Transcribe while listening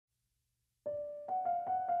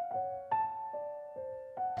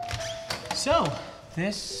So,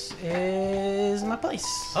 this is my place.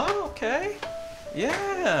 Oh, okay.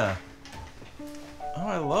 Yeah. Oh,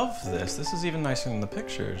 I love this. This is even nicer than the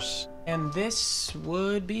pictures. And this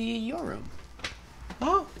would be your room.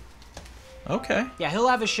 Oh. Okay. Yeah, he'll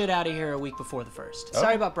have his shit out of here a week before the 1st.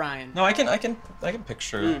 Sorry about Brian. No, I can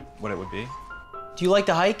picture what it would be. Do you like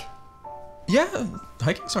to hike? Yeah,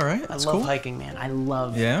 hiking's all right. I That's love cool. hiking, man. I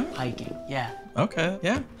love hiking. Yeah. Okay,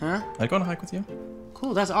 yeah. Huh? I'd go on a hike with you.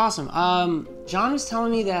 Cool, that's awesome. John was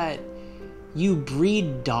telling me that you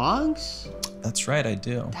breed dogs? That's right, I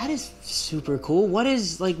do. That is super cool. What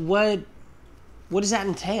does that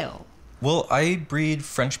entail? Well, I breed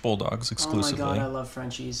French bulldogs exclusively. Oh my God, I love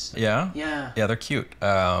Frenchies. Yeah? Yeah. Yeah, they're cute.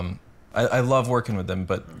 I love working with them,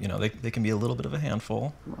 but you know, they can be a little bit of a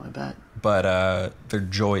handful. Oh, I bet. But their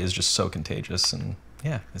joy is just so contagious, and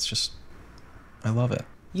yeah, it's just, I love it.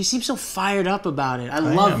 You seem so fired up about it. I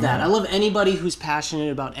love that. I love anybody who's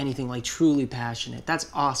passionate about anything, like truly passionate. That's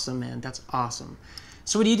awesome, man. That's awesome.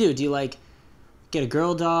 So what do? Do you like get a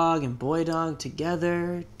girl dog and boy dog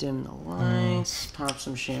together, dim the lights, pop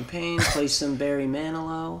some champagne, play some Barry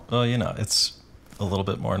Manilow? Well, you know, it's a little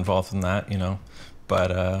bit more involved than that, you know.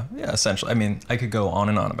 But yeah, essentially, I mean, I could go on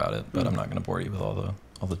and on about it, but I'm not going to bore you with all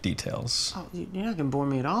the details. Oh, you're not going to bore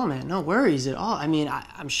me at all, man. No worries at all. I mean,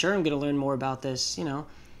 I'm sure I'm going to learn more about this, you know,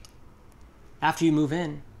 after you move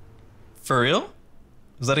in. For real?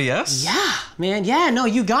 Is that a yes? Yeah, man. Yeah, no,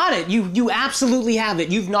 you got it. You absolutely have it.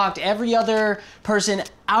 You've knocked every other person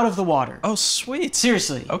out of the water. Oh, sweet.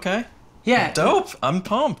 Seriously. Okay. Yeah. Dope. I'm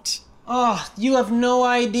pumped. Oh, you have no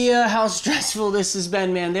idea how stressful this has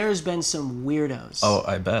been, man. There has been some weirdos. Oh,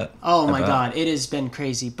 I bet. Oh my God, it has been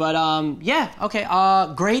crazy. But yeah, okay.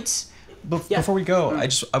 Great. Before we go,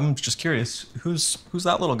 I'm just curious. Who's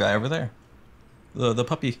that little guy over there? The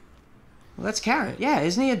puppy. Well, that's Carrot. Yeah,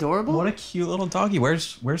 isn't he adorable? What a cute little doggy.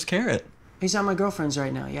 Where's Carrot? He's at my girlfriend's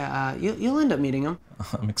right now. Yeah, you'll end up meeting him.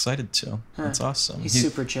 I'm excited to. Huh. That's awesome. He's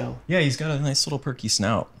super chill. Yeah, he's got a nice little perky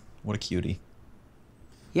snout. What a cutie.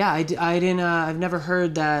 Yeah, I didn't. I've never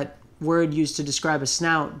heard that word used to describe a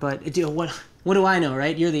snout, but what do I know,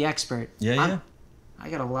 right? You're the expert. Yeah. I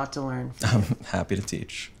got a lot to learn. I'm happy to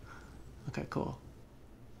teach. Okay, cool.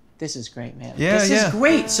 This is great, man. Yeah, this is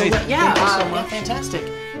great. So Hey, yeah, thank you so much. fantastic.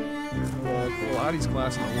 Pilates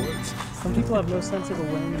class in the woods. Some people have no sense of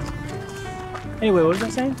awareness. Anyway, what was I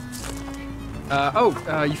saying?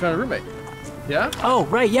 You found a roommate. Yeah? Oh,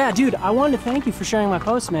 right, yeah, dude. I wanted to thank you for sharing my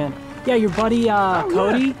post, man. Yeah, your buddy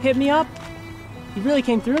Cody hit me up. He really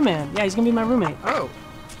came through, man. Yeah, he's gonna be my roommate. Oh.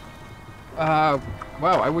 Wow,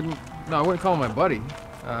 I wouldn't call him my buddy.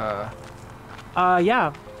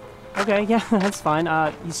 Yeah. Okay, yeah, that's fine.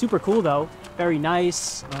 He's super cool, though. Very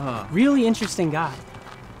nice. Really interesting guy.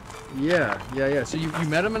 Yeah. So you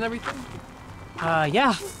met him and everything?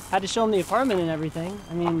 Yeah. Had to show him the apartment and everything.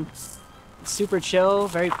 I mean, super chill,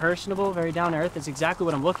 very personable, very down to earth. That's exactly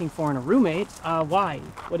what I'm looking for in a roommate. Why?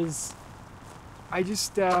 What is... I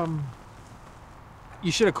just,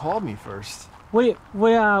 you should have called me first. What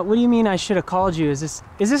do you mean I should have called you? Is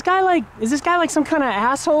this guy like some kind of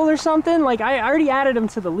asshole or something? Like, I already added him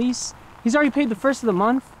to the lease. He's already paid the first of the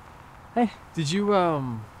month. Did you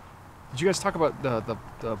guys talk about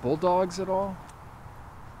the bulldogs at all?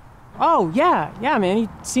 Oh, yeah, man. He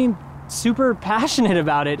seemed super passionate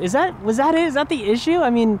about it. Was that it? Is that the issue? I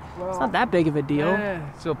mean, it's not that big of a deal.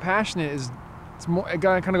 So passionate it's more, it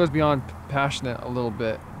kind of goes beyond passionate a little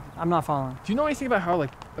bit. I'm not following. Do you know anything about how,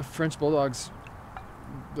 like, French bulldogs,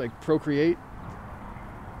 like, procreate?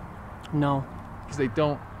 No. Because they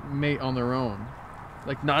don't mate on their own.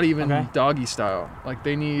 Like, not even doggy style. Like,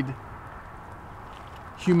 they need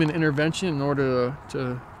human intervention in order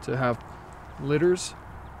to have litters.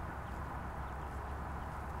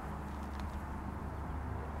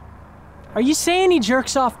 Are you saying he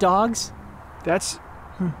jerks off dogs? That's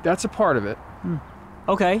a part of it.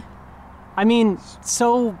 Okay. I mean,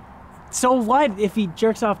 so what if he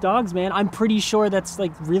jerks off dogs, man? I'm pretty sure that's,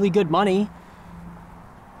 like, really good money.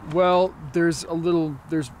 Well, there's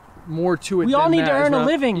more to it. We all need to earn a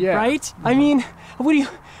living, right? I mean, what do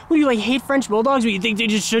you like, hate French bulldogs? Or you think they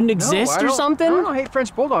just shouldn't exist or something? I don't hate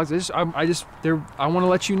French bulldogs. I want to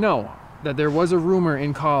let you know that there was a rumor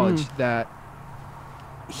in college that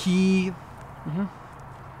he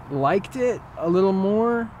liked it a little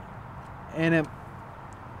more, and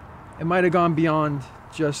it might have gone beyond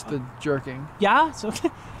just the jerking. Yeah? So,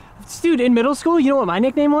 dude, in middle school, you know what my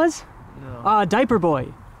nickname was? No. Diaper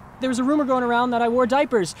boy. There was a rumor going around that I wore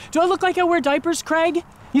diapers. Do I look like I wear diapers, Craig?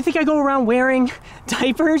 You think I go around wearing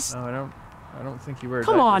diapers? No, I don't think you wear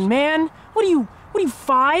Come diapers. on, man. What are you,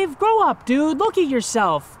 5? Grow up, dude. Look at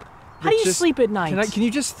yourself. How do you sleep at night? Can you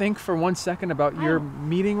just think for 1 second about your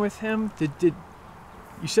meeting with him? Did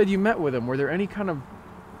you said you met with him? Were there any kind of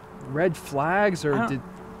red flags, or did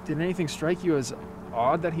anything strike you as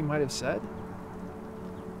odd that he might have said?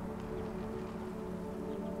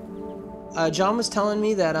 John was telling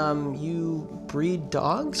me that you breed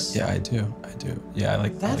dogs. Yeah, I do. Yeah, I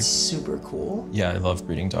like. That's super cool. Yeah, I love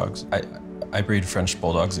breeding dogs. I breed French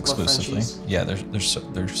bulldogs exclusively. Frenchies. Yeah,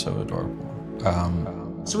 they're so adorable.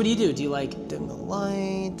 So what do you do? Do you like dim the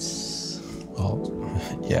lights? Well,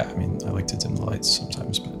 yeah, I mean, I like to dim the lights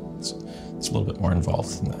sometimes, but it's a little bit more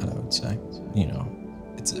involved than that, I would say. You know,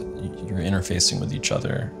 you're interfacing with each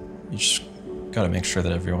other. You just got to make sure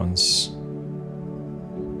that everyone's,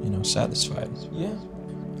 you know, satisfied. Yeah.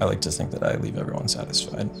 I like to think that I leave everyone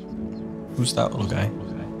satisfied. Who's that little guy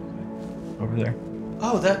over there?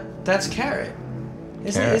 Oh, that's Carrot.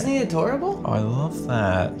 Isn't he adorable? Oh, I love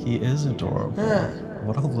that. He is adorable. Yeah.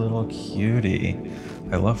 What a little cutie.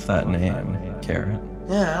 I love that name, Carrot.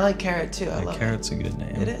 Yeah, I like Carrot too. I love Carrot's a good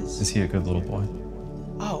name. It is. Is he a good little boy?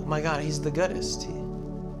 Oh my God, he's the goodest.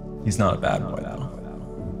 He's not a bad boy,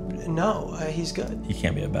 though. No, he's good. He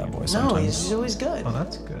can't be a bad boy sometimes. No, he's always good. Oh,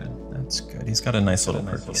 that's good. That's good. He's got a nice little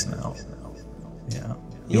perky snout. Yeah.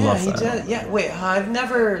 You love that. He does. Yeah, wait, I've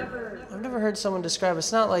never heard someone describe a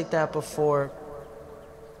snout like that before.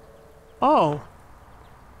 Oh.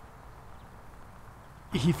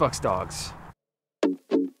 He fucks dogs.